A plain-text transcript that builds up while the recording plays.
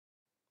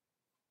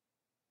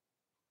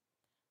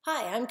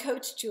Hi, I'm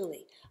Coach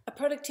Julie, a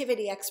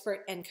productivity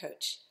expert and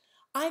coach.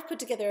 I've put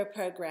together a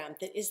program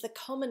that is the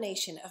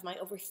culmination of my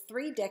over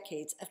 3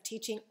 decades of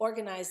teaching,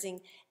 organizing,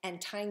 and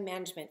time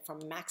management for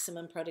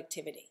maximum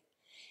productivity.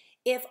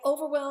 If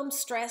overwhelm,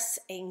 stress,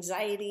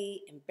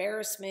 anxiety,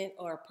 embarrassment,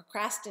 or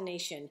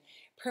procrastination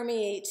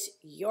permeates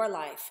your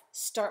life,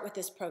 start with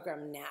this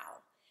program now.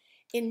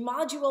 In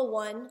Module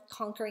 1,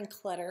 Conquering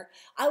Clutter,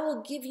 I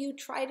will give you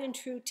tried and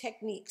true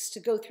techniques to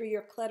go through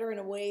your clutter in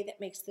a way that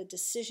makes the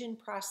decision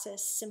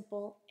process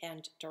simple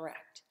and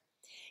direct.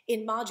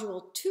 In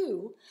Module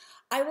 2,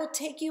 I will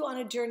take you on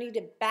a journey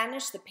to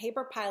banish the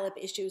paper pileup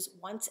issues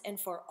once and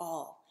for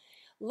all.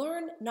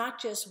 Learn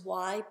not just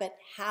why, but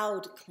how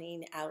to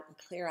clean out and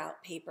clear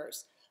out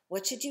papers.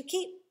 What should you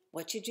keep?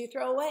 What should you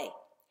throw away?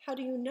 How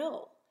do you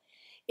know?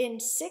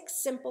 In 6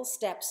 simple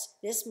steps,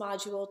 this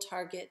module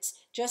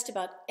targets just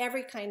about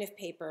every kind of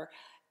paper,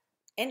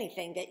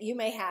 anything that you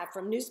may have,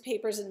 from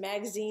newspapers and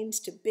magazines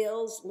to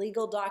bills,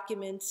 legal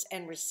documents,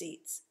 and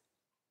receipts.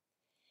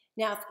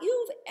 Now, if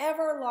you've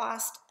ever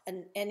lost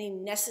any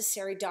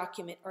necessary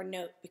document or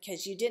note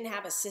because you didn't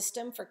have a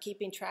system for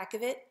keeping track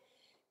of it,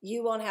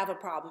 you won't have a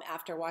problem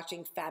after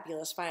watching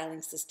Fabulous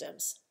Filing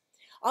Systems.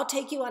 I'll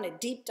take you on a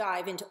deep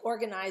dive into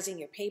organizing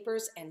your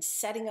papers and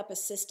setting up a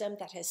system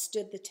that has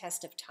stood the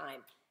test of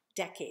time,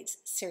 decades,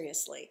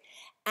 seriously,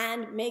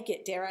 and make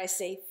it, dare I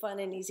say, fun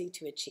and easy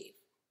to achieve.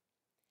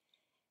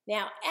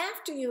 Now,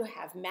 after you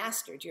have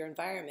mastered your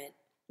environment,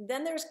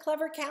 then there's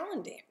clever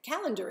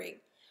calendaring,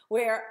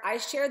 where I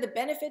share the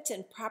benefits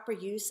and proper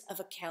use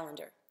of a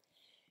calendar.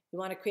 You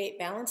want to create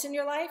balance in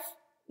your life?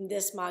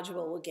 This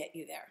module will get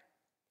you there.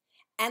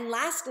 And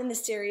last in the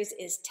series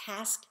is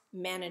task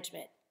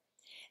management.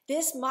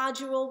 This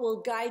module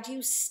will guide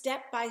you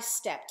step by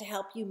step to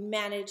help you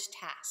manage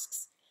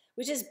tasks,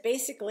 which is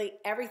basically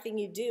everything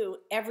you do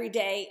every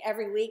day,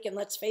 every week, and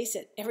let's face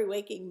it, every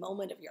waking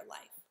moment of your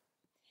life.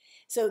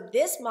 So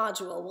this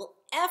module will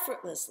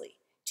effortlessly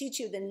teach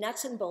you the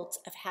nuts and bolts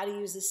of how to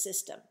use the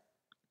system.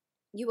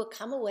 You will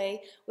come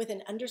away with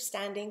an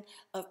understanding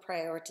of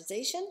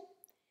prioritization,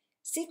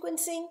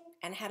 sequencing,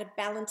 and how to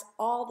balance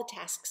all the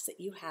tasks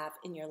that you have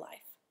in your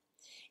life.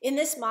 In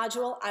this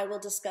module, I will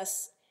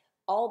discuss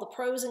all the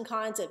pros and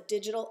cons of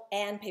digital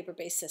and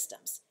paper-based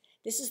systems.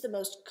 This is the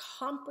most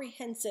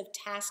comprehensive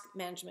task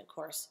management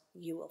course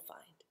you will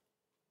find.